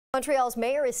Montreal's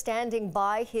mayor is standing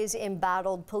by his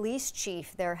embattled police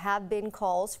chief. There have been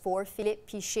calls for Philippe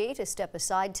Pichet to step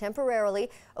aside temporarily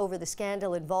over the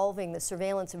scandal involving the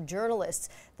surveillance of journalists.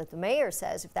 That the mayor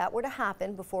says if that were to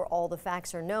happen before all the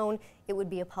facts are known, it would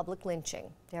be a public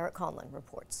lynching. Derek Conlon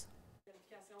reports.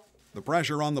 The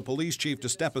pressure on the police chief to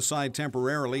step aside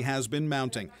temporarily has been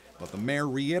mounting, but the mayor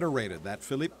reiterated that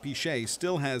Philippe Pichet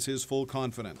still has his full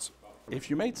confidence. If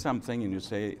you made something and you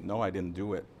say, no, I didn't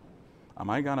do it, am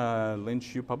I gonna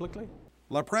lynch you publicly?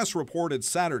 La Presse reported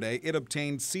Saturday it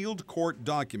obtained sealed court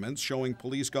documents showing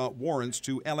police got warrants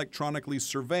to electronically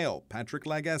surveil Patrick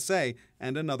Lagacé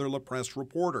and another La Presse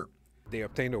reporter. They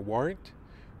obtained a warrant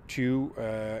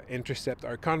to intercept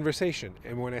our conversation.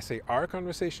 And when I say our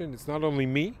conversation, it's not only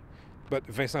me, but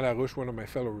Vincent Larouche, one of my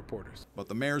fellow reporters. But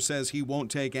the mayor says he won't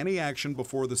take any action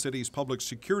before the city's Public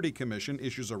Security Commission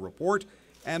issues a report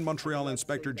and Montreal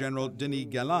Inspector General Denis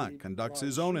Coderre conducts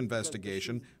his own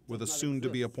investigation with a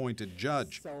soon-to-be-appointed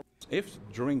judge. If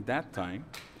during that time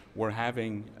we're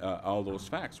having all those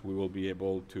facts, we will be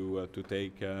able to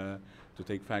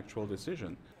take factual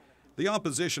decision. The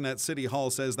opposition at City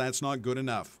Hall says that's not good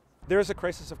enough. There is a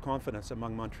crisis of confidence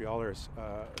among Montrealers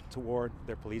toward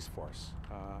their police force,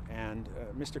 and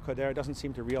Mr. Coderre doesn't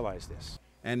seem to realize this.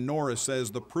 And Norris says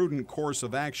the prudent course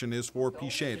of action is for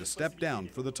Pichet to step down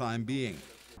for the time being.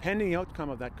 Pending the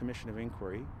outcome of that commission of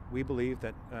inquiry, we believe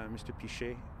that Mr.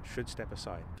 Pichet should step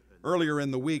aside. Earlier in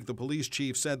the week, the police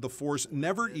chief said the force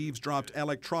never eavesdropped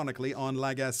electronically on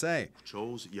Lagacé.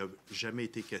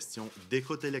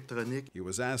 He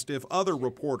was asked if other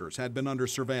reporters had been under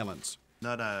surveillance.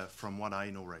 Not from what I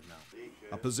know right now.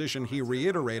 A position he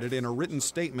reiterated in a written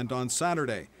statement on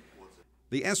Saturday.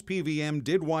 The SPVM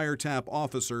did wiretap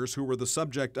officers who were the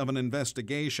subject of an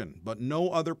investigation, but no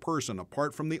other person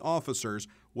apart from the officers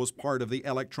was part of the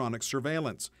electronic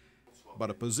surveillance. But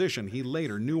a position he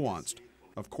later nuanced.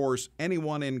 Of course,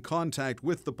 anyone in contact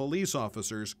with the police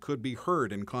officers could be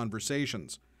heard in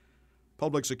conversations.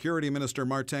 Public Security Minister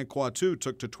Martin Coidteau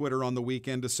took to Twitter on the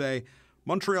weekend to say,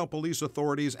 Montreal police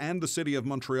authorities and the City of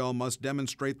Montreal must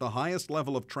demonstrate the highest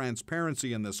level of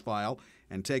transparency in this file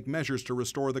and take measures to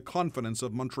restore the confidence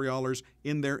of Montrealers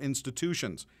in their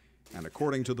institutions. And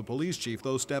according to the police chief,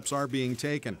 those steps are being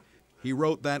taken. He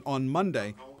wrote that on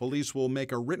Monday, police will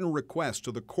make a written request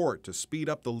to the court to speed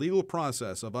up the legal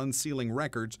process of unsealing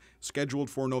records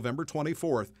scheduled for November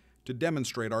 24th to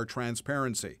demonstrate our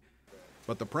transparency.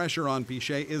 But the pressure on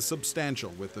Pichet is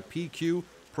substantial, with the PQ,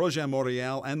 Projet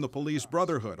Montréal and the Police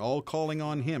Brotherhood all calling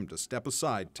on him to step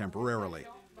aside temporarily.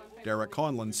 Derek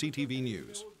Conlon, CTV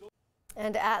News.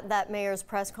 And at that mayor's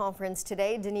press conference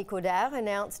today, Denis Coderre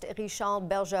announced Richard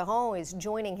Bergeron is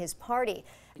joining his party.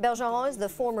 Bergeron is the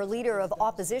former leader of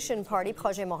opposition party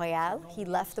Projet Montréal. He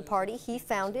left the party he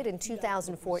founded in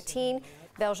 2014.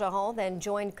 Bergeron then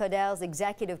joined Coderre's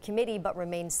executive committee but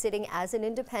remained sitting as an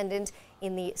independent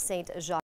in the Saint-Jacques